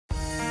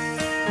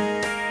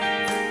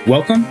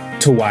Welcome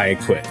to Why I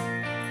Quit,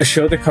 a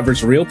show that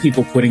covers real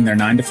people quitting their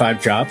 9-to-5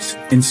 jobs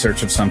in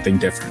search of something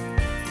different.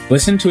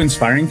 Listen to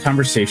inspiring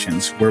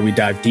conversations where we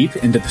dive deep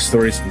into the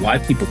stories of why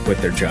people quit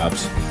their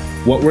jobs,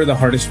 what were the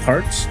hardest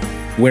parts,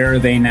 where are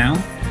they now,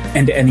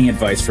 and any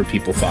advice for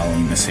people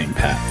following the same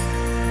path.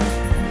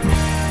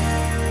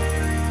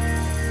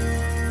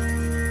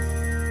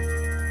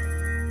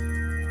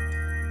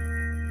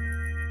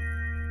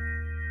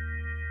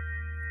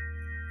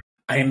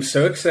 I am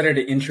so excited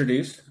to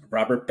introduce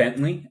Robert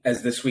Bentley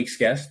as this week's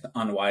guest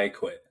on Why I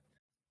Quit.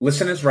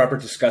 Listen as Robert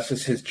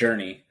discusses his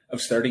journey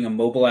of starting a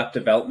mobile app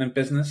development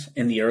business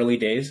in the early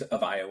days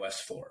of iOS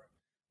 4.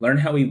 Learn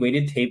how he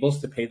waited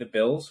tables to pay the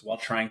bills while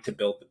trying to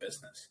build the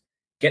business.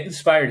 Get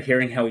inspired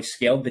hearing how he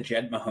scaled the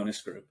Jed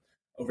Mahonis Group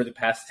over the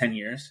past 10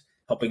 years,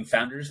 helping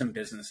founders and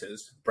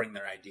businesses bring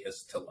their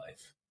ideas to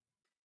life.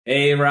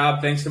 Hey,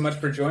 Rob, thanks so much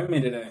for joining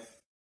me today.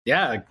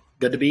 Yeah,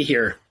 good to be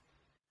here.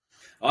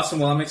 Awesome.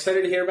 Well, I'm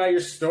excited to hear about your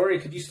story.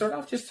 Could you start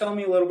off just telling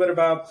me a little bit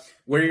about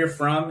where you're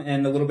from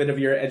and a little bit of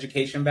your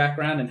education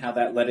background and how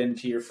that led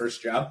into your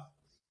first job?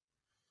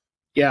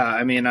 Yeah,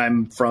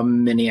 I'm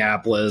from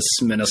Minneapolis,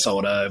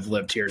 Minnesota. I've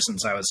lived here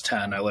since I was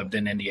 10. I lived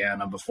in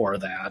Indiana before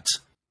that.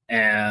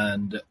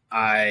 And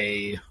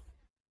I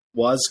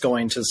was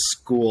going to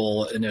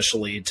school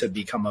initially to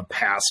become a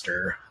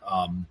pastor.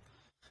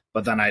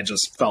 But then I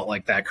just felt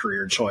like that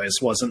career choice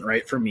wasn't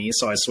right for me.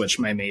 So I switched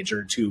my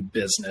major to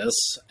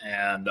business.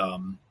 And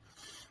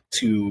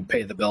to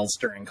pay the bills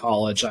during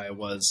college, I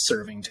was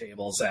serving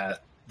tables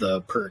at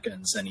the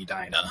Perkins in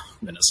Edina,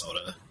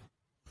 Minnesota.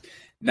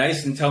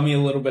 Nice. And tell me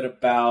a little bit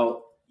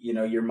about,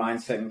 your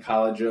mindset in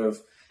college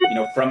of,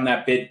 from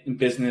that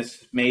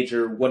business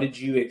major, what did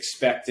you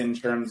expect in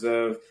terms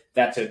of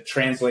that to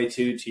translate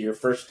to your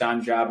first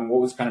time job? And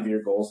what was kind of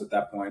your goals at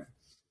that point?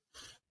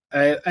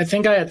 I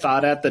think I had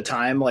thought at the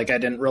time, I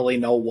didn't really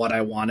know what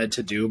I wanted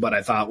to do, but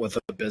I thought with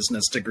a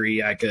business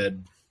degree, I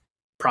could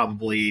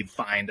probably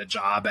find a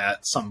job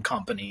at some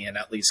company and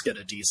at least get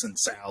a decent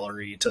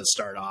salary to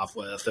start off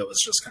with. It was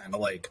just kind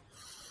of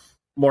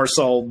more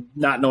so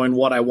not knowing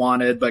what I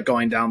wanted, but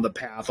going down the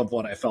path of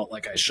what I felt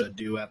like I should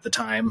do at the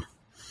time,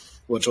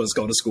 which was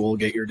go to school,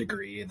 get your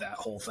degree, that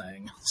whole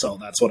thing. So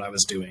that's what I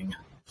was doing.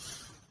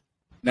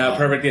 Now,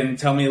 perfect. And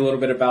tell me a little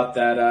bit about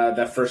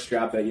that first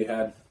job that you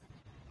had.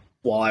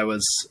 While I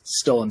was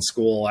still in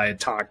school, I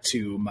talked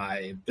to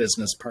my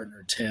business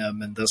partner,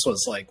 Tim, and this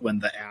was when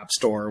the App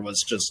Store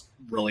was just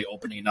really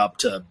opening up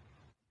to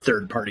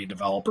third-party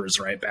developers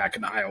right back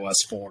in iOS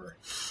 4.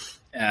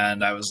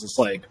 And I was just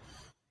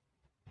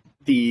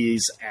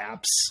these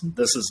apps,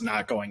 this is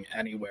not going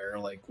anywhere.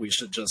 We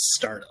should just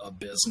start a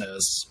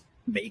business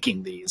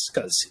making these,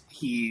 because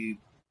he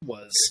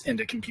was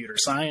into computer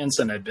science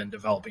and had been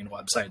developing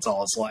websites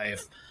all his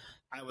life.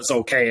 I was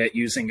okay at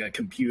using a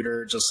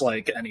computer just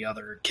like any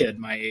other kid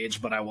my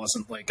age, but I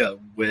wasn't a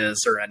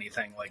whiz or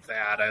anything like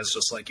that. I was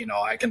just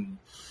I can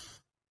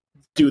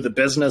do the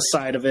business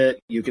side of it.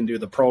 You can do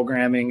the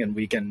programming and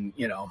we can,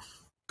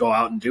 go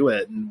out and do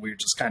it. And we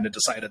just kind of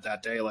decided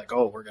that day,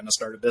 we're going to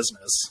start a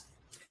business.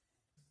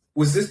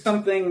 Was this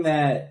something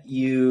that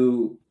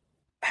you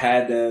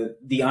had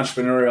the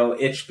entrepreneurial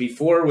itch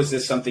before? Was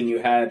this something you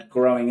had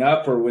growing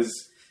up, or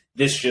was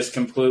this just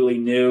completely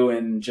new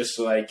and just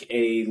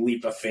a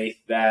leap of faith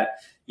that,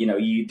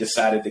 you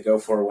decided to go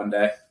for one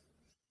day?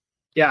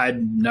 Yeah, I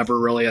never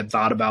really had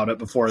thought about it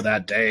before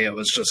that day. It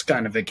was just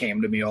it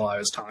came to me while I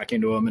was talking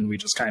to him, and we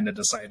just kind of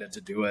decided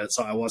to do it.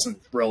 So I wasn't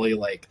really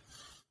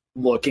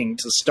looking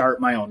to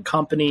start my own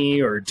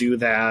company or do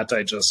that.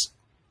 I just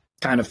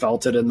kind of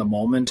felt it in the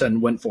moment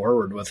and went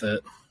forward with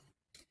it.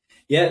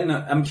 Yeah, and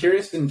I'm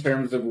curious in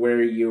terms of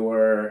where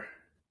your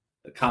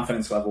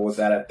confidence level was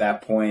at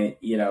that point.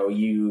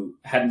 You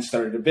hadn't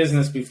started a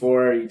business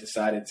before. You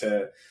decided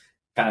to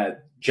kind of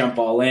jump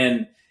all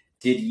in.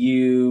 Did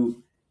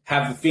you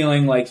have the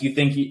feeling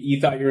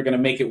you thought you were going to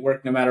make it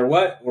work no matter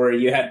what, or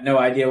you had no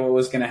idea what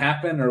was going to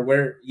happen, or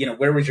where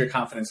was your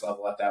confidence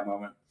level at that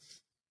moment?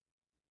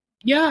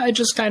 Yeah, I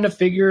just kind of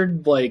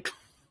figured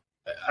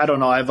I don't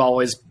know. I've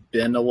always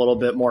been a little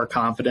bit more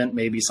confident.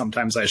 Maybe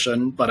sometimes I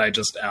shouldn't, but I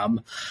just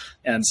am.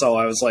 And so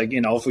I was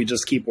if we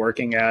just keep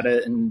working at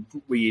it and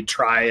we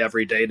try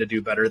every day to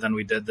do better than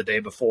we did the day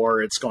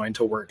before, it's going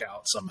to work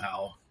out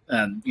somehow.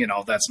 And,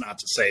 that's not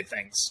to say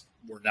things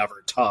were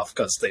never tough,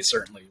 because they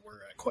certainly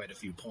were at quite a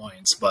few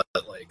points, but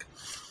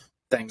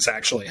things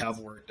actually have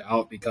worked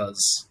out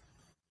because,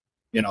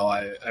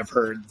 I've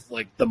heard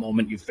the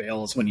moment you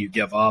fail is when you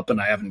give up,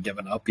 and I haven't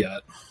given up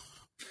yet.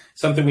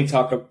 Something we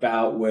talk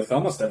about with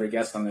almost every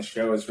guest on the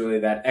show is really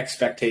that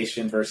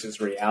expectation versus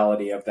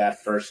reality of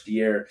that first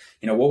year.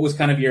 What was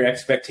kind of your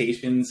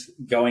expectations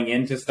going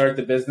in to start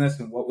the business,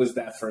 and what was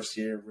that first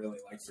year really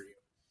like for you?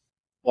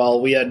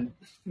 Well, we had,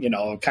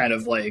 kind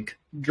of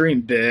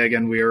dreamed big,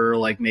 and we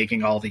were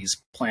making all these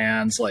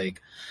plans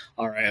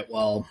all right,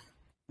 well,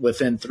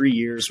 within 3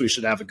 years, we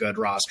should have a good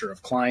roster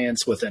of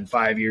clients. Within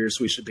 5 years,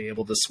 we should be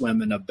able to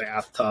swim in a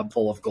bathtub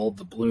full of gold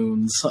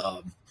doubloons.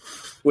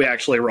 We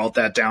actually wrote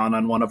that down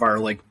on one of our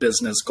like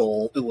business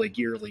goal, like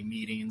yearly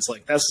meetings.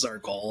 Like, this is our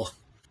goal.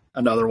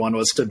 Another one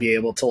was to be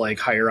able to like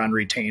hire on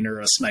retainer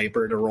a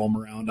sniper to roam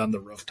around on the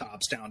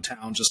rooftops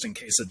downtown just in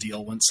case a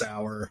deal went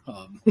sour.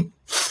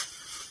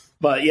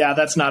 But yeah,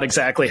 that's not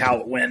exactly how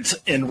it went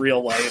in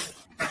real life.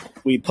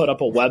 We put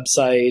up a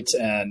website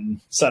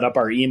and set up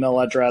our email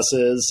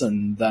addresses,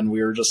 and then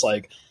we were just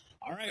like,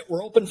 all right,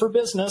 we're open for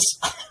business.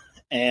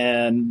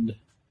 And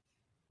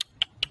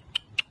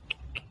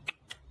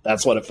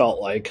that's what it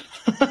felt like.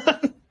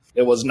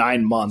 It was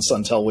 9 months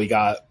until we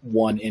got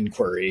one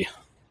inquiry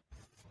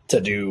to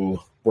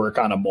do work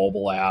on a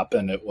mobile app.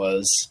 And it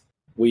was,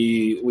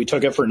 we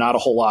took it for not a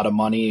whole lot of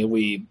money.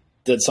 We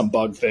did some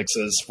bug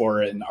fixes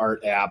for an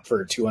art app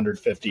for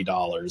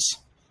 $250.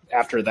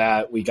 After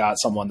that, we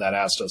got someone that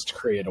asked us to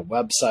create a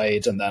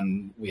website, and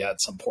then we had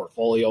some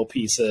portfolio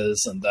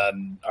pieces, and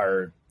then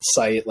our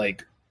site,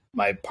 like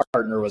my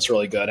partner was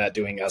really good at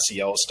doing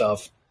SEO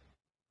stuff.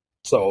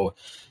 So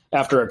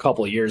after a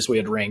couple of years, we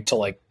had ranked to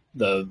like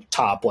the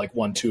top like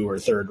 1, 2, or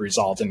 3rd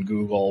result in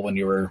Google when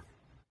you were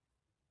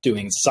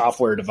doing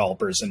software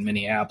developers in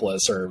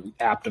Minneapolis or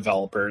app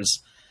developers.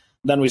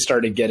 Then we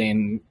started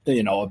getting,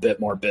 a bit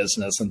more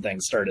business and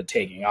things started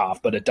taking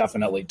off, but it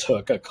definitely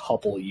took a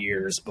couple of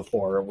years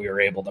before we were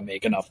able to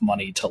make enough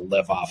money to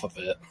live off of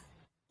it.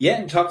 Yeah.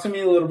 And talk to me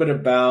a little bit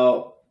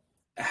about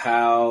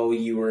how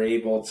you were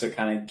able to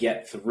kind of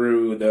get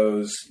through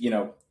those,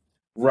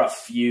 rough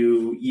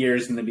few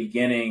years in the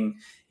beginning.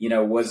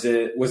 Was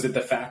it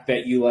the fact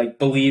that you like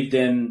believed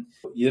in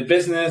the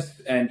business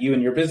and you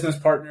and your business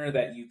partner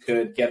that you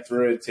could get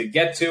through it to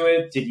get to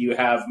it? Did you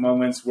have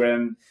moments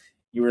when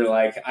you were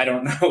like, I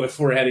don't know if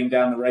we're heading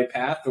down the right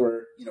path,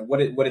 or, what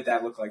did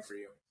that look like for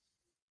you?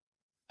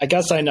 I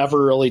guess I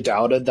never really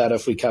doubted that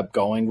if we kept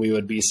going, we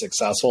would be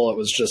successful. It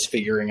was just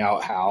figuring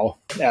out how.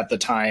 At the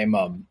time,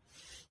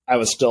 I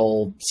was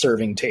still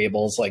serving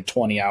tables like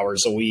 20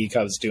 hours a week.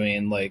 I was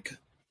doing like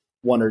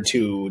 1 or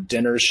 2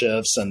 dinner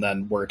shifts and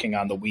then working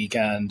on the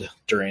weekend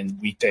during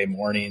weekday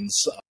mornings,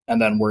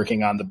 and then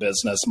working on the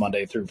business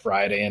Monday through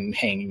Friday and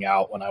hanging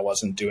out when I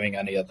wasn't doing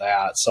any of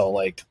that. So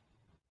like,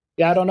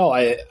 yeah, I don't know.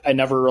 I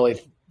never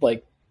really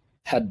like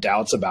had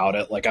doubts about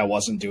it. Like I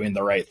wasn't doing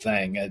the right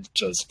thing. It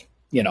just,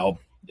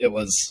 it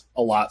was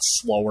a lot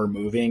slower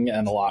moving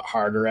and a lot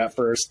harder at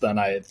first than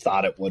I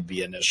thought it would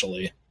be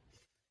initially.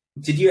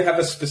 Did you have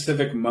a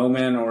specific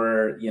moment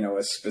or,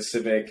 a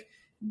specific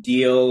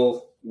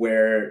deal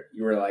where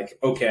you were like,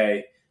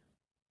 okay,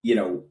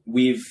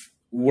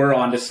 we're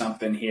onto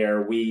something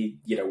here. We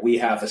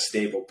have a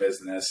stable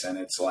business and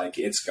it's like,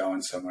 it's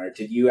going somewhere.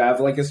 Did you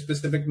have like a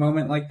specific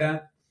moment like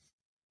that?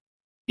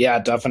 Yeah,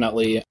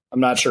 definitely. I'm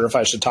not sure if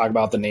I should talk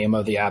about the name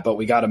of the app, but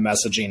we got a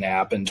messaging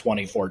app in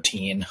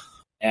 2014,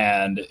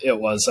 and it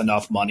was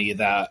enough money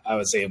that I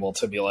was able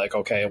to be like,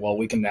 okay, well,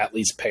 we can at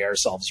least pay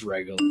ourselves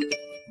regularly, like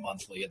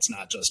monthly. It's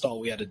not just,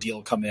 we had a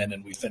deal come in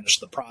and we finished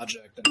the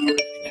project and now we're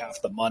getting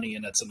half the money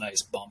and it's a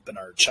nice bump in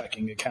our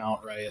checking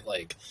account, right?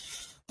 Like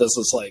this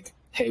is like,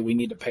 hey, we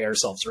need to pay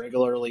ourselves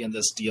regularly, and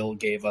this deal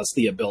gave us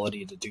the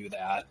ability to do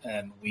that.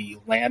 And we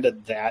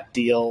landed that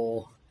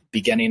deal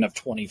beginning of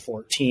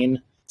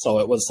 2014. So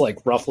it was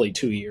like roughly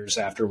 2 years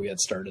after we had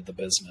started the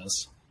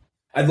business.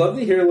 I'd love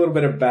to hear a little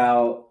bit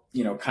about,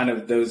 kind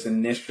of those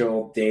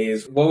initial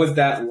days. What was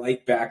that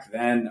like back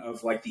then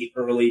of like the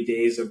early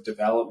days of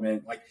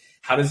development? Like,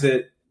 how does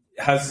it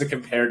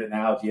compare to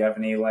now? Do you have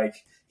any like,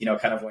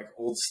 kind of like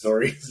old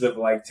stories of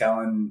like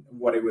telling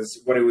what it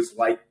was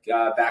like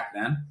back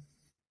then?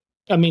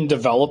 I mean,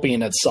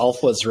 developing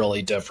itself was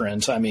really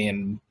different. I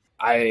mean,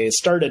 I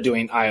started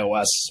doing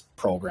iOS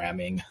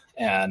programming,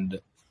 and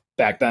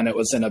back then it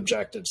was in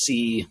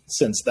Objective-C.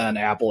 Since then,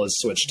 Apple has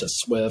switched to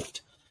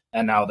Swift,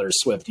 and now there's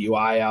Swift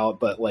UI out.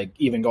 But like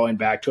even going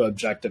back to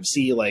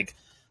Objective-C, like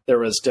there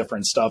was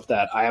different stuff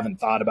that I haven't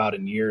thought about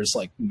in years,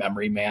 like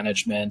memory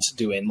management,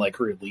 doing like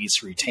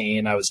release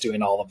retain. I was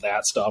doing all of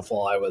that stuff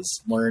while I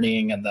was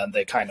learning, and then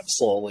they kind of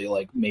slowly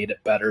like made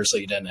it better so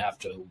you didn't have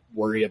to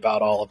worry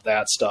about all of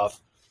that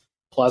stuff.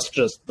 Plus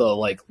just the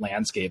like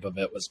landscape of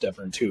it was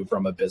different too.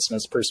 From a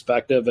business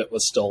perspective, it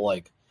was still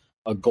like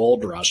a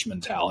gold rush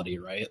mentality,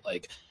 right?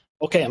 Like,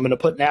 okay, I'm going to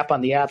put an app on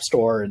the App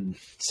Store and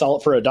sell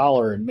it for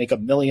 $1 and make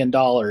 $1 million.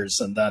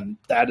 And then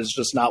that is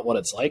just not what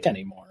it's like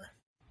anymore.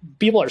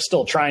 People are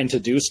still trying to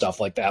do stuff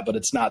like that, but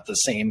it's not the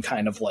same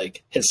kind of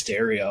like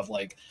hysteria of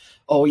like,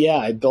 oh yeah,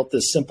 I built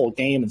this simple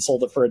game and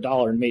sold it for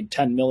 $1 and made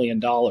 $10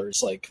 million.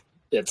 Like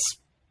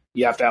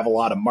you have to have a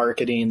lot of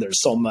marketing. There's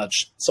so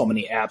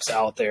many apps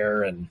out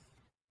there, and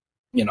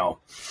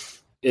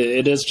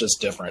it is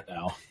just different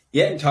now.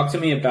 Yeah, and talk to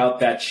me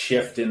about that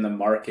shift in the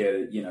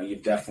market.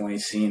 You've definitely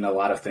seen a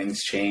lot of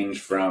things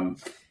change from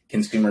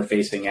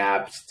consumer-facing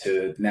apps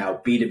to now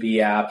B2B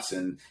apps.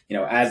 And,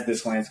 as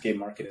this landscape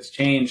market has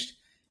changed,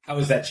 how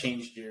has that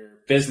changed your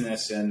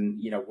business?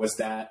 And, was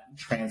that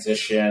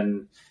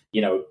transition,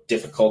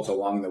 difficult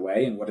along the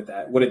way? And what did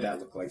that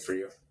look like for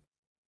you?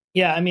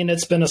 Yeah, I mean,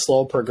 it's been a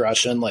slow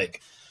progression.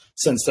 Like,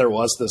 since there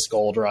was this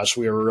gold rush,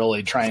 we were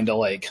really trying to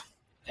like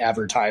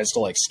advertise to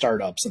like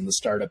startups in the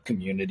startup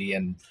community.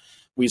 And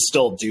we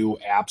still do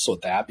apps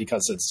with that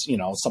because it's,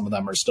 some of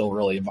them are still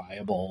really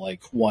viable.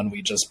 Like one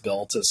we just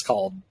built is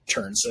called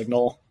Turn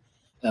Signal.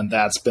 And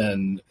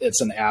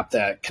it's an app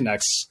that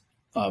connects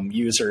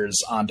users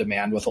on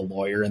demand with a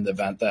lawyer in the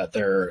event that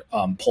they're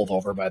pulled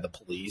over by the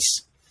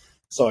police.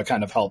 So it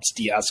kind of helps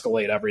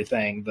de-escalate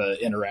everything.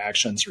 The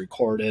interaction's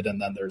recorded,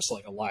 and then there's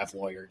like a live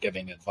lawyer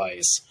giving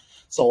advice.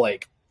 So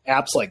like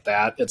apps like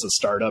that, it's a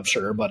startup,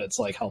 sure, but it's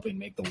like helping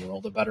make the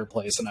world a better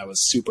place. And I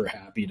was super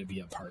happy to be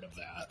a part of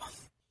that.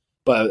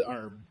 But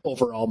our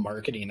overall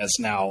marketing is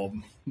now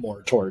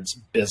more towards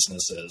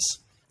businesses,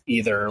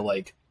 either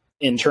like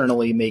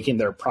internally making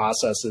their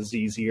processes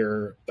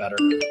easier, better,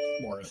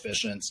 more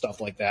efficient,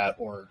 stuff like that,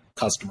 or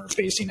customer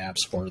facing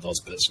apps for those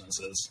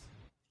businesses.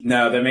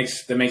 No, that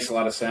makes a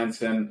lot of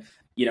sense. And,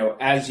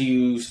 as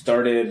you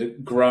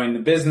started growing the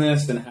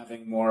business and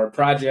having more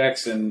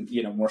projects and,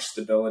 more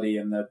stability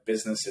in the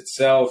business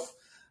itself,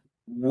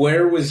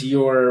 where was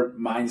your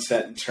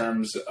mindset in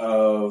terms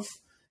of,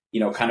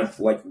 kind of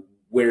like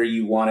where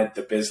you wanted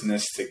the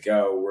business to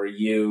go? Were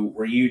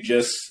you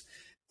just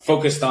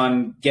focused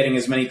on getting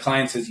as many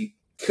clients as you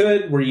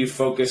could? Were you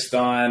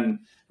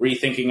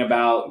thinking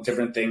about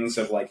different things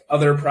of like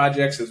other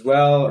projects as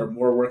well, or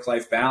more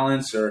work-life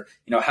balance, or,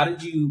 how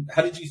did you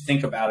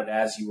think about it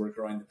as you were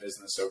growing the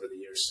business over the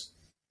years?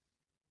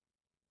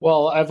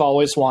 Well, I've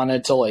always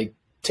wanted to like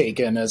take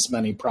in as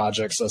many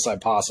projects as I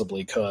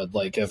possibly could.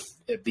 Like if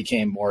it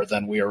became more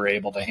than we were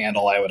able to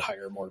handle, I would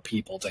hire more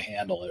people to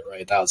handle it.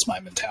 Right. That was my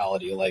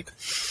mentality. Like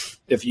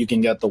if you can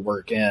get the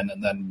work in,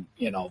 and then,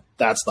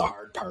 that's the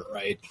hard part,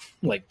 right?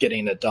 Like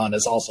getting it done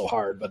is also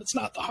hard, but it's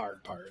not the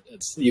hard part.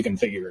 You can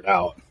figure it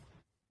out.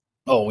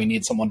 Oh, we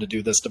need someone to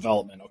do this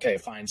development. Okay,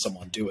 find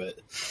someone, do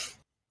it.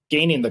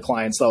 Gaining the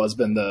clients, though, has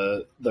been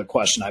the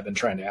question I've been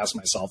trying to ask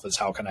myself is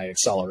how can I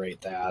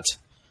accelerate that?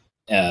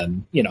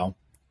 And,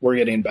 we're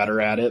getting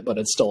better at it, but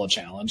it's still a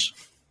challenge.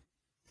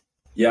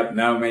 Yep,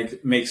 no,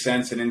 makes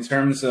sense. And in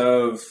terms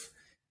of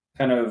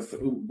kind of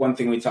one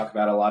thing we talk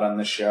about a lot on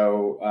the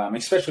show,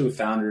 especially with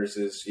founders,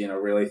 is,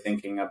 really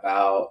thinking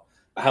about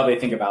how they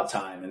think about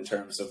time in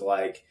terms of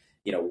like,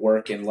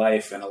 work and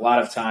life. And a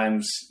lot of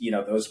times,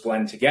 those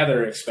blend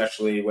together,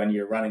 especially when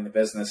you're running the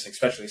business,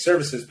 especially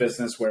services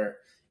business where,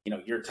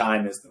 your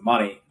time is the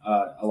money.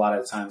 A lot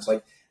of the times,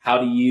 like, how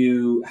do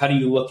you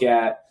look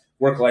at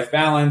work-life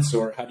balance,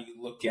 or how do you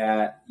look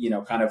at,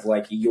 kind of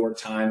like your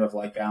time of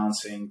like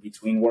balancing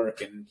between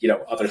work and,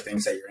 other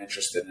things that you're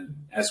interested in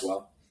as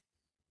well?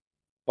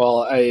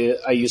 Well,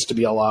 I used to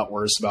be a lot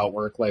worse about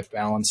work-life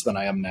balance than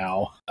I am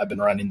now. I've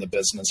been running the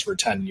business for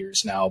 10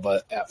 years now,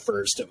 but at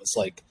first it was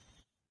like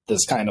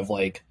this kind of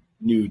like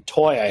new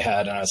toy I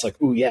had. And I was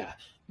like, ooh, yeah,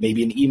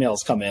 maybe an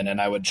email's come in,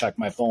 and I would check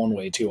my phone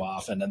way too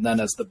often. And then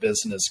as the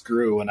business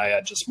grew and I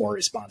had just more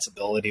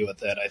responsibility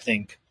with it, I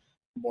think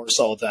more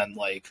so than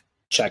like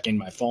checking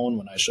my phone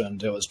when I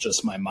shouldn't, it was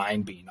just my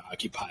mind being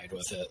occupied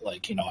with it.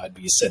 Like, I'd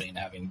be sitting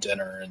having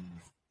dinner and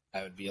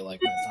I would be like,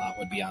 my thought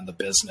would be on the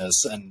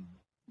business. And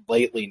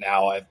lately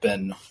now I've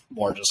been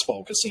more just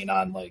focusing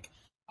on like,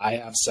 I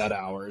have set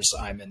hours.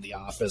 I'm in the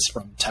office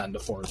from 10 to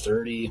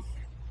 4:30.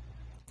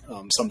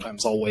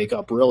 Sometimes I'll wake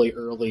up really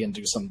early and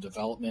do some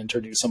development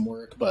or do some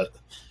work, but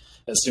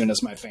as soon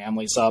as my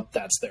family's up,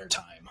 that's their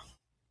time.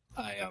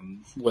 I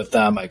am with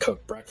them. I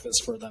cook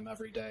breakfast for them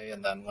every day.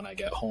 And then when I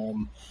get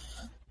home,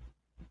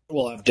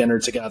 we'll have dinner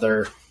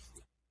together.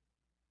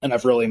 And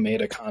I've really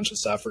made a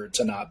conscious effort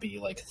to not be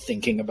like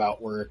thinking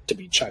about work, to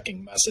be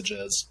checking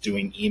messages,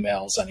 doing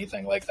emails,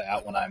 anything like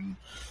that when I'm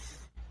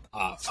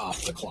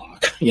off the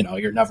clock.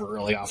 You're never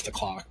really off the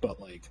clock, but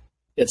like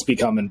it's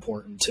become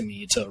important to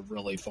me to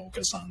really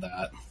focus on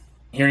that.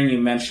 Hearing you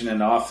mention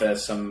an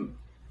office, I'm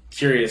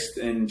curious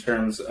in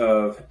terms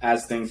of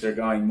as things are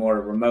going more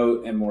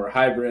remote and more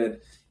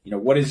hybrid,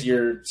 what is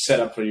your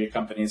setup for your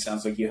company? It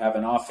sounds like you have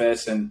an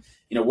office, and,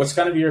 what's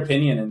kind of your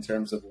opinion in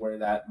terms of where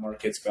that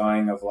market's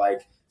going of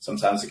like,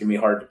 sometimes it can be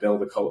hard to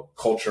build a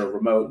culture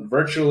remote and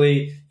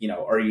virtually,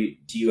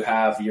 do you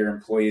have your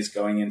employees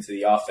going into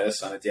the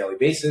office on a daily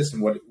basis?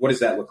 And what does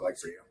that look like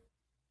for you?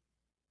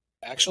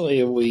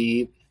 Actually,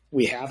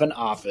 we have an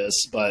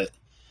office, but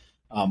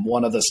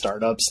one of the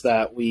startups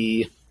that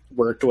we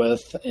worked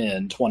with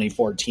in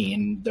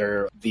 2014,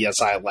 they're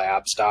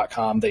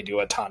VSILabs.com. They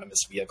do autonomous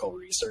vehicle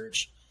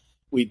research.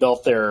 We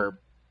built their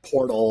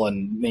portal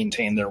and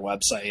maintained their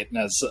website. And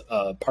as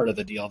a part of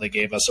the deal, they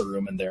gave us a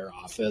room in their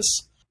office.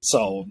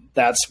 So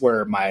that's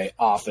where my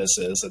office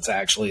is. It's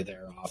actually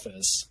their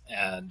office.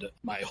 And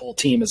my whole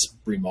team is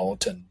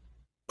remote and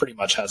pretty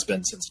much has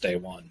been since day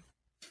one.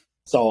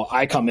 So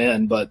I come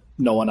in, but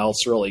no one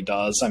else really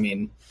does. I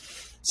mean,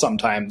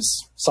 sometimes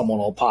someone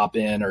will pop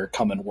in or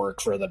come and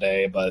work for the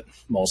day, but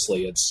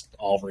mostly it's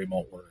all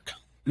remote work.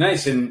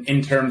 Nice. And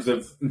in terms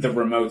of the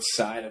remote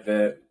side of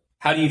it,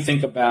 how do you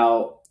think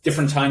about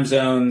different time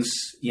zones,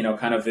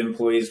 kind of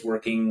employees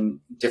working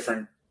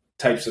different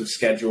types of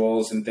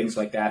schedules and things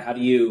like that? How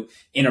do you,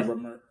 in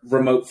a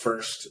remote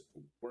first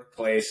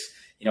workplace,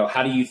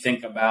 how do you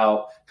think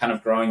about kind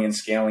of growing and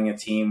scaling a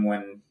team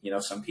when,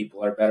 some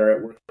people are better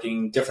at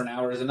working different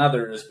hours than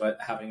others, but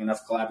having enough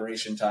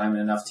collaboration time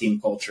and enough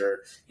team culture,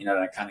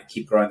 to kind of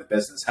keep growing the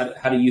business?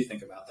 How do you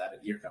think about that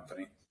at your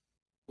company?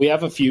 We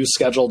have a few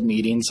scheduled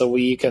meetings a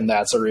week, and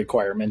that's a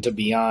requirement to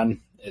be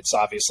on. It's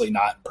obviously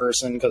not in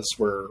person because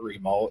we're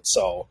remote.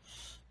 So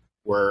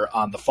we're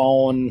on the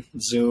phone,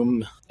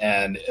 Zoom,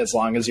 and as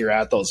long as you're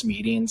at those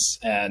meetings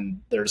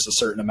and there's a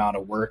certain amount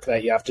of work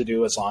that you have to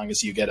do, as long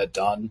as you get it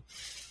done,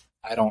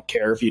 I don't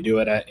care if you do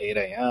it at 8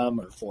 a.m.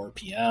 or 4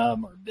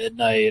 p.m. or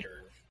midnight,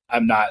 or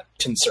I'm not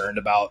concerned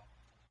about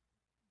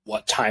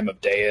what time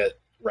of day it.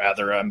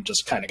 Rather, I'm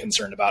just kind of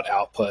concerned about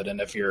output. And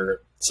if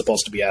you're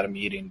supposed to be at a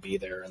meeting, be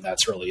there. And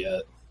that's really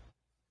it.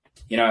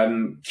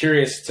 I'm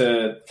curious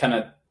to kind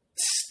of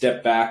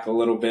step back a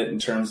little bit in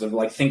terms of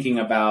like thinking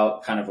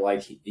about kind of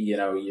like,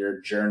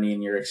 your journey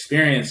and your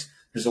experience.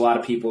 There's a lot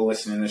of people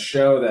listening to the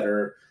show that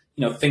are,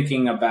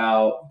 thinking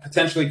about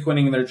potentially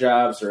quitting their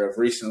jobs or have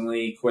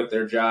recently quit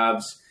their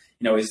jobs.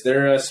 Is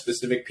there a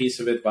specific piece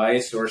of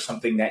advice or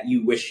something that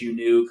you wish you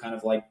knew kind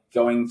of like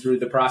going through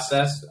the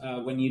process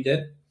when you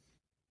did?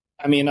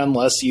 I mean,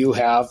 unless you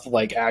have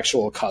like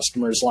actual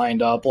customers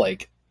lined up,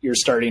 like you're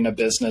starting a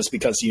business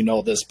because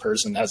this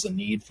person has a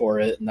need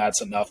for it, and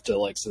that's enough to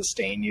like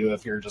sustain you.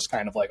 If you're just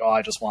kind of like, oh,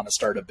 I just want to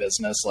start a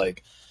business,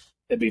 like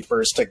it'd be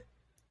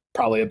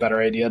probably a better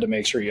idea to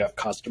make sure you have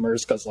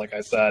customers. Cause like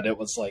I said, it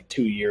was like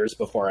 2 years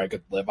before I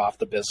could live off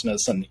the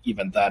business. And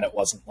even then it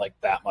wasn't like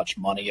that much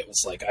money. It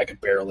was like, I could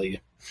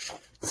barely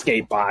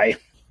skate by.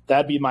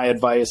 That'd be my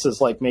advice, is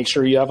like, make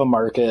sure you have a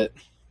market,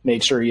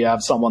 make sure you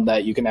have someone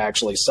that you can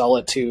actually sell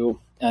it to.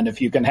 And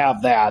if you can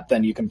have that,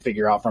 then you can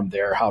figure out from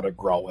there how to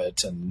grow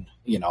it and,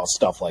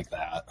 stuff like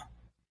that.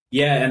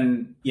 Yeah.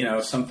 And,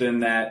 something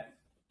that,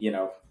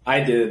 I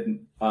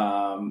did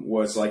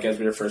was like, as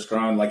we were first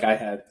growing, like I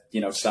had,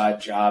 side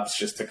jobs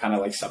just to kind of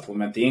like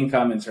supplement the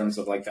income in terms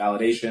of like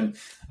validation.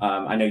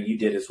 I know you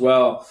did as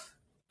well.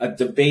 A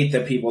debate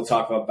that people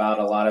talk about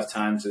a lot of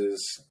times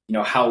is,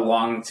 how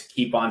long to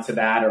keep on to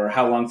that, or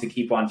how long to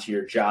keep on to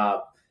your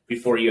job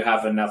before you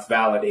have enough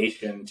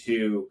validation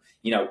to,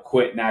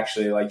 quit and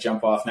actually like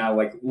jump off. Now,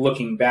 like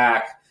looking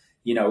back,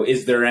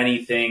 is there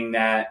anything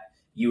that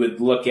you would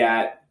look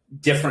at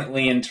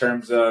differently in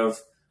terms of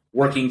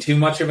working too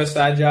much of a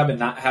side job and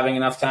not having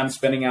enough time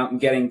spending out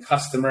and getting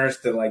customers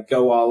to like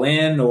go all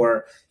in?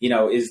 Or, do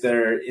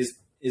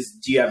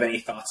you have any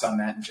thoughts on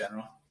that in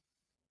general?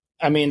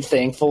 I mean,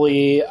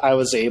 thankfully I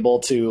was able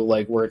to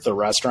like work the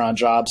restaurant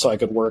job so I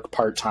could work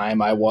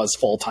part-time. I was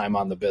full-time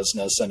on the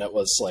business, and it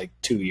was like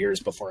 2 years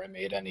before I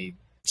made any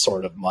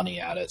sort of money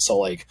at it. So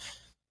like,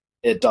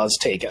 it does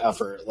take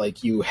effort. Like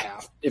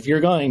if you're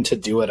going to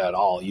do it at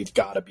all, you've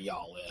got to be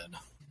all in.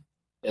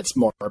 It's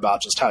more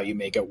about just how you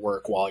make it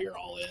work while you're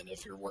all in.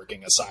 If you're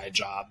working a side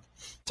job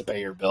to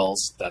pay your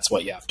bills, that's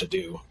what you have to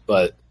do.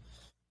 But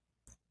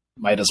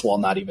might as well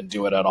not even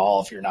do it at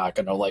all if you're not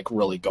going to like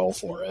really go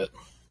for it.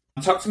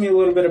 Talk to me a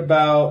little bit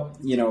about,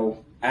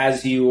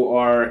 as you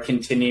are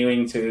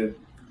continuing to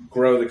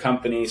grow the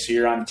company, so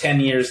you're on 10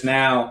 years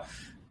now,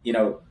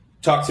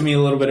 talk to me a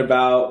little bit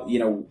about,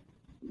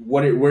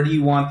 where do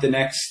you want the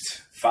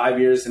next 5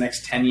 years, the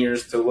next 10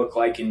 years to look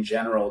like in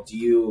general? Do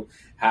you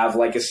have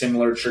like a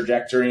similar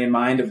trajectory in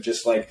mind of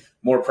just like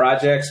more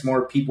projects,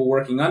 more people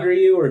working under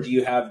you, or do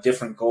you have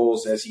different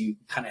goals as you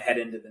kind of head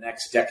into the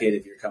next decade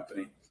of your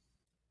company?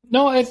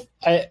 No,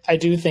 I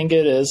do think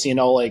it is,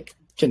 like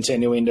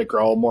continuing to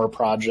grow, more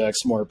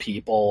projects, more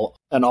people,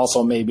 and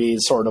also maybe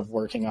sort of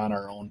working on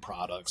our own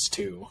products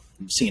too,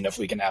 seeing if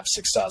we can have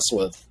success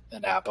with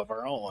an app of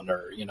our own,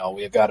 or,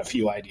 we've got a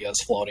few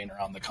ideas floating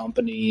around the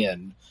company,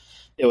 and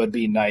it would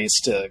be nice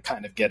to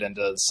kind of get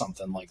into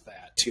something like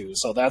that too.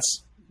 So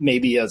that's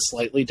maybe a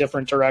slightly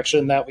different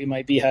direction that we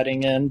might be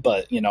heading in,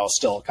 but,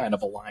 still kind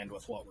of aligned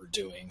with what we're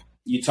doing.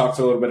 You talked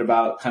a little bit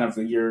about kind of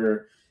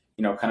your,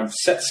 kind of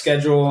set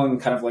schedule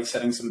and kind of like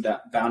setting some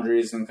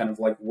boundaries and kind of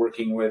like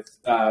working with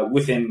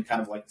within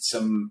kind of like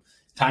some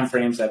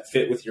timeframes that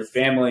fit with your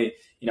family,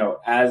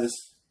 as,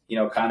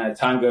 kind of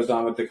time goes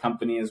on with the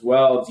company as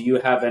well. Do you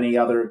have any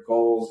other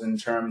goals in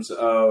terms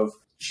of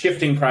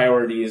shifting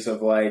priorities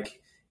of like,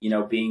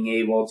 being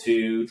able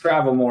to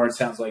travel more? It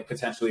sounds like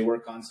potentially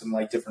work on some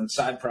like different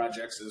side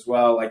projects as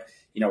well. Like,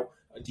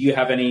 do you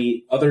have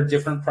any other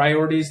different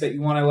priorities that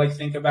you want to like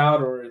think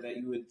about, or that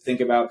you would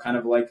think about kind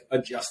of like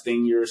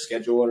adjusting your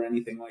schedule or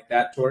anything like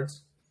that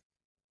towards?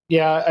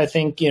 Yeah, I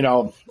think,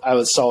 I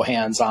was so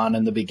hands-on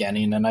in the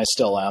beginning, and I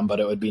still am, but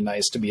it would be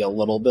nice to be a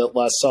little bit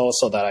less so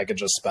that I could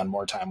just spend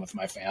more time with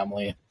my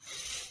family,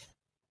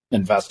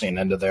 investing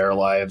into their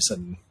lives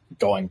and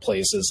going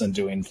places and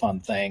doing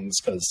fun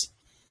things. Because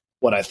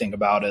what I think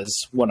about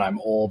is when I'm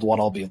old, what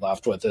I'll be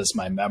left with is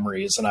my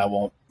memories, and I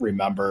won't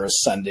remember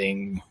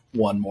sending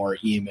one more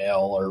email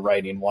or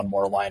writing one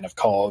more line of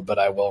code, but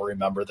I will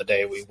remember the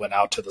day we went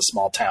out to the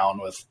small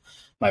town with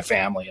my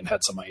family and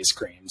had some ice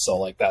cream. So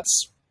like,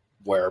 that's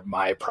where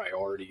my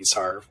priorities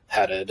are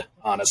headed.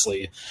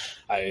 Honestly,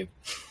 I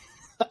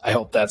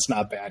hope that's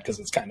not bad because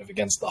it's kind of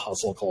against the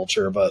hustle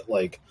culture. But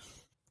like,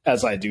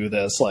 as I do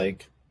this,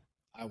 like,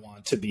 I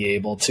want to be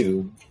able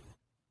to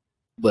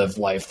live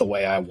life the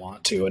way I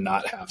want to and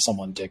not have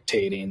someone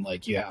dictating,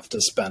 like, you have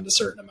to spend a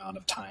certain amount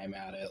of time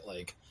at it.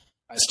 Like,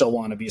 I still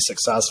want to be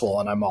successful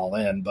and I'm all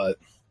in, but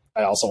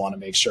I also want to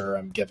make sure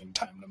I'm giving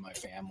time to my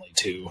family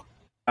too.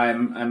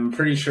 I'm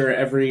pretty sure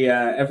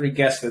every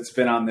guest that's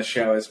been on the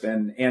show has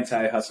been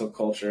anti-hustle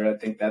culture. I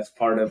think that's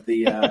part of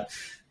the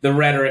the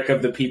rhetoric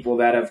of the people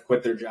that have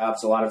quit their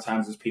jobs. A lot of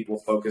times is people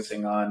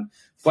focusing on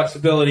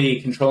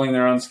flexibility, controlling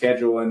their own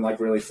schedule, and like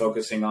really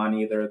focusing on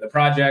either the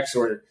projects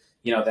or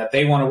that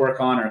they want to work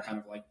on, or kind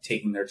of like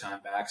taking their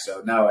time back.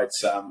 So no,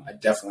 it's I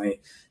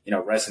definitely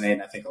resonate,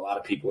 and I think a lot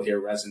of people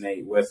here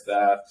resonate with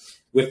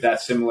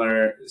that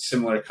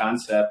similar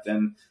concept.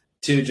 And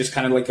to just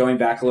kind of like going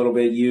back a little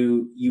bit,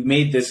 you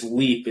made this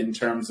leap in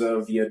terms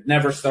of you had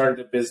never started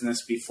a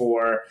business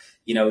before.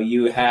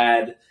 You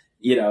had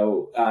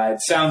it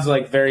sounds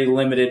like very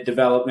limited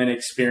development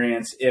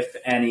experience, if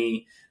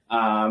any.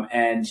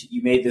 And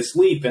you made this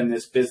leap, and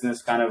this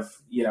business kind of,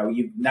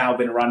 you've now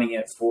been running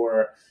it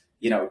for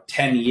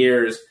 10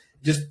 years.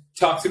 Just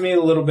talk to me a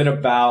little bit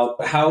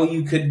about how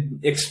you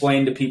could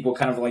explain to people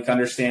kind of like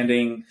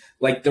understanding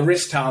like the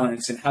risk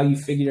tolerance and how you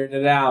figured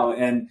it out.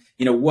 And,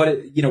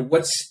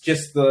 what's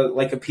just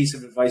a piece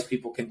of advice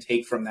people can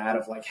take from that,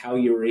 of like how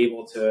you were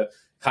able to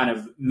kind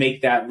of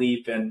make that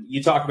leap. And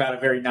you talk about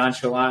it very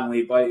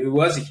nonchalantly, but it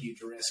was a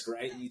huge risk,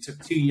 right? You took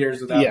 2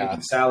 years without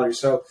making salary.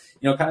 So,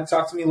 kind of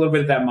talk to me a little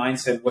bit of that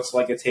mindset. What's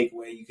like a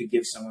takeaway you could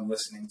give someone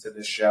listening to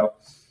this show?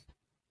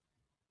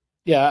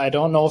 Yeah, I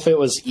don't know if it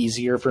was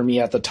easier for me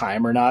at the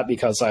time or not,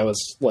 because I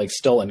was like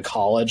still in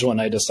college when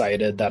I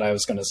decided that I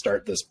was going to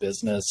start this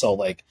business. So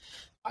like,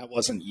 I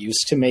wasn't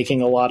used to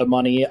making a lot of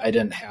money. I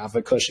didn't have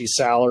a cushy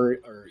salary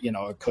or,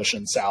 a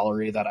cushion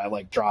salary that I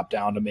like dropped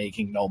down to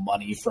making no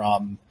money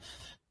from.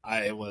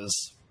 I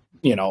was,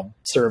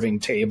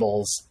 serving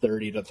tables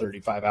 30 to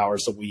 35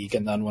 hours a week.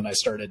 And then when I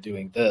started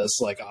doing this,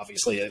 like,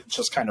 obviously it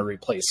just kind of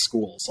replaced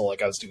school. So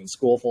like I was doing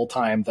school full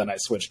time, then I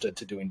switched it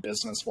to doing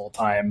business full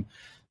time,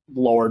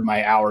 lowered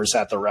my hours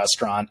at the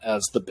restaurant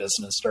as the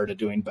business started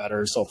doing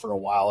better. So for a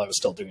while I was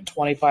still doing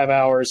 25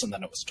 hours, and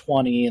then it was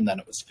 20, and then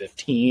it was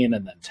 15,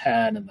 and then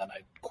 10, and then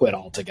I quit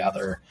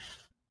altogether.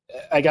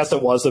 I guess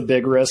it was a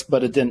big risk,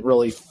 but it didn't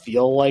really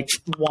feel like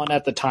one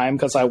at the time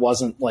because I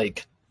wasn't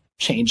like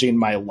changing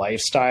my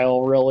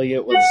lifestyle really.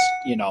 It was,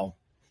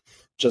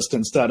 just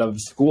instead of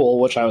school,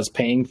 which I was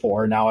paying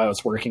for, now I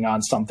was working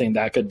on something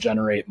that could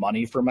generate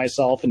money for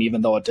myself. And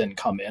even though it didn't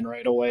come in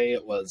right away,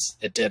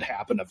 it did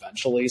happen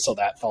eventually. So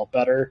that felt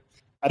better.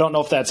 I don't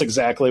know if that's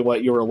exactly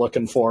what you were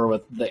looking for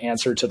with the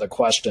answer to the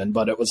question,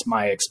 but it was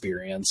my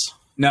experience.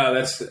 No,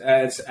 that's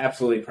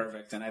absolutely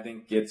perfect. And I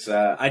think it's,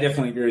 I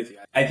definitely agree with you.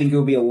 I think it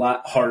will be a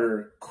lot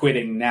harder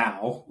quitting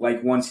now.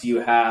 Like once you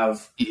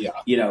have,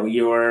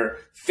 your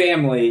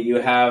family, you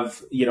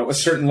have, a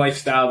certain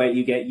lifestyle that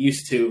you get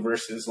used to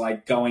versus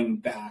like going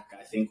back,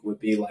 I think would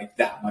be like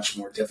that much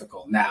more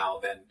difficult now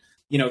than,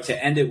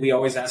 to end it. We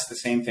always ask the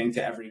same thing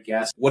to every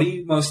guest. What are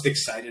you most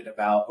excited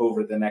about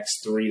over the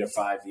next 3 to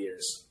 5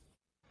 years?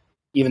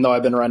 Even though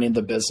I've been running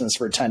the business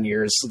for 10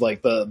 years,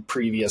 like the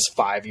previous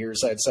 5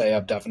 years, I'd say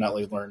I've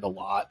definitely learned a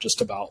lot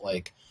just about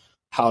like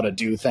how to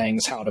do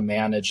things, how to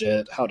manage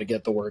it, how to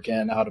get the work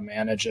in, how to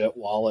manage it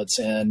while it's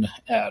in.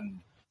 And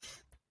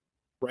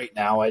right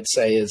now I'd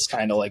say is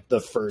kind of like the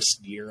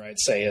first year, I'd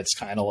say it's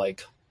kind of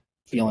like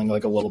feeling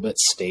like a little bit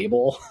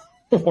stable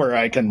where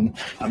I'm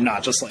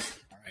not just like,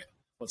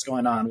 what's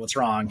going on? What's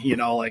wrong?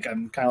 Like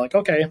I'm kind of like,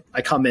 okay,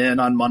 I come in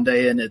on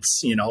Monday and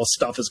it's,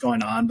 stuff is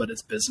going on, but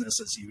it's business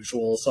as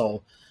usual.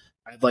 So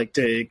I'd like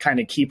to kind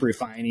of keep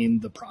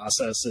refining the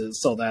processes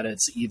so that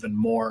it's even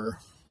more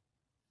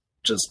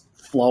just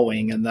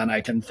flowing. And then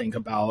I can think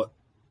about,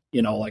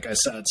 like I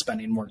said,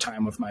 spending more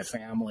time with my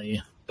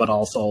family, but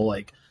also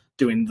like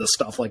doing the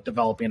stuff like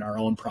developing our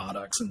own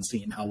products and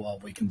seeing how well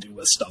we can do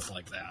with stuff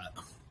like that.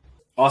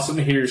 Awesome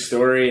to hear your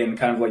story and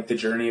kind of like the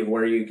journey of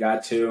where you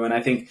got to. And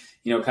I think,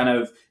 kind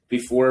of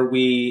before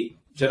we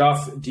jet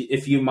off,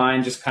 if you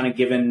mind just kind of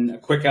giving a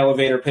quick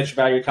elevator pitch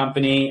about your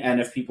company,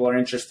 and if people are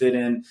interested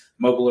in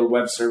mobile or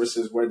web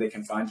services, where they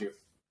can find you.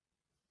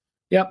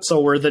 Yep. So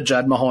we're the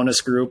Jed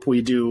Mahonis Group.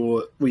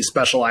 We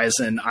specialize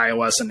in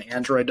iOS and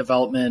Android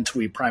development.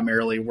 We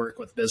primarily work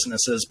with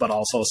businesses, but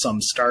also some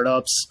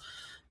startups.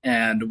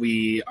 And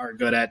we are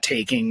good at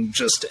taking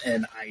just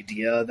an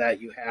idea that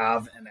you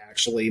have and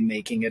actually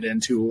making it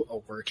into a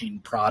working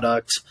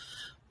product.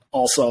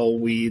 Also,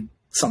 we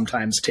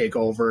sometimes take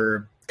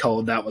over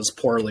code that was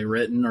poorly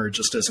written or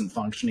just isn't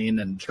functioning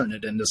and turn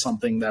it into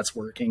something that's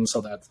working. So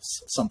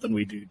that's something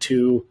we do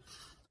too.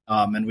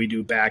 And we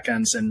do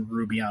backends in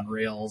Ruby on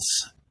Rails.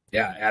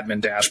 Yeah,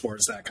 admin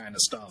dashboards, that kind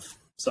of stuff.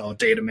 So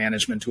data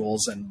management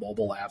tools and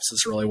mobile apps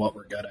is really what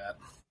we're good at.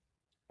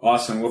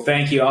 Awesome. Well,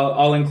 thank you.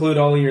 I'll include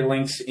all of your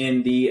links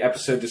in the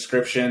episode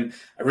description.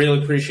 I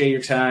really appreciate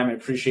your time. I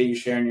appreciate you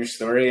sharing your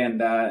story,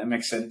 and I'm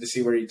excited to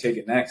see where you take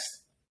it next.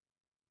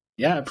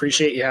 Yeah, I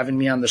appreciate you having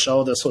me on the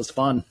show. This was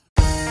fun.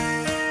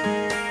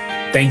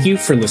 Thank you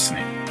for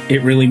listening.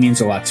 It really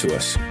means a lot to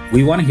us.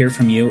 We want to hear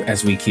from you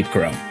as we keep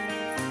growing.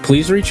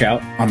 Please reach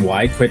out on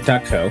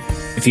whyquit.co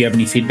if you have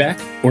any feedback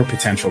or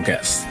potential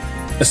guests.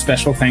 A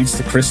special thanks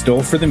to Chris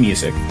Dole for the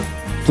music.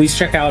 Please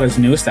check out his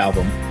newest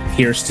album,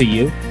 Here's to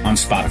You, on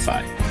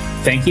Spotify.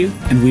 Thank you,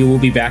 and we will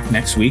be back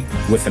next week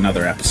with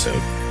another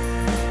episode.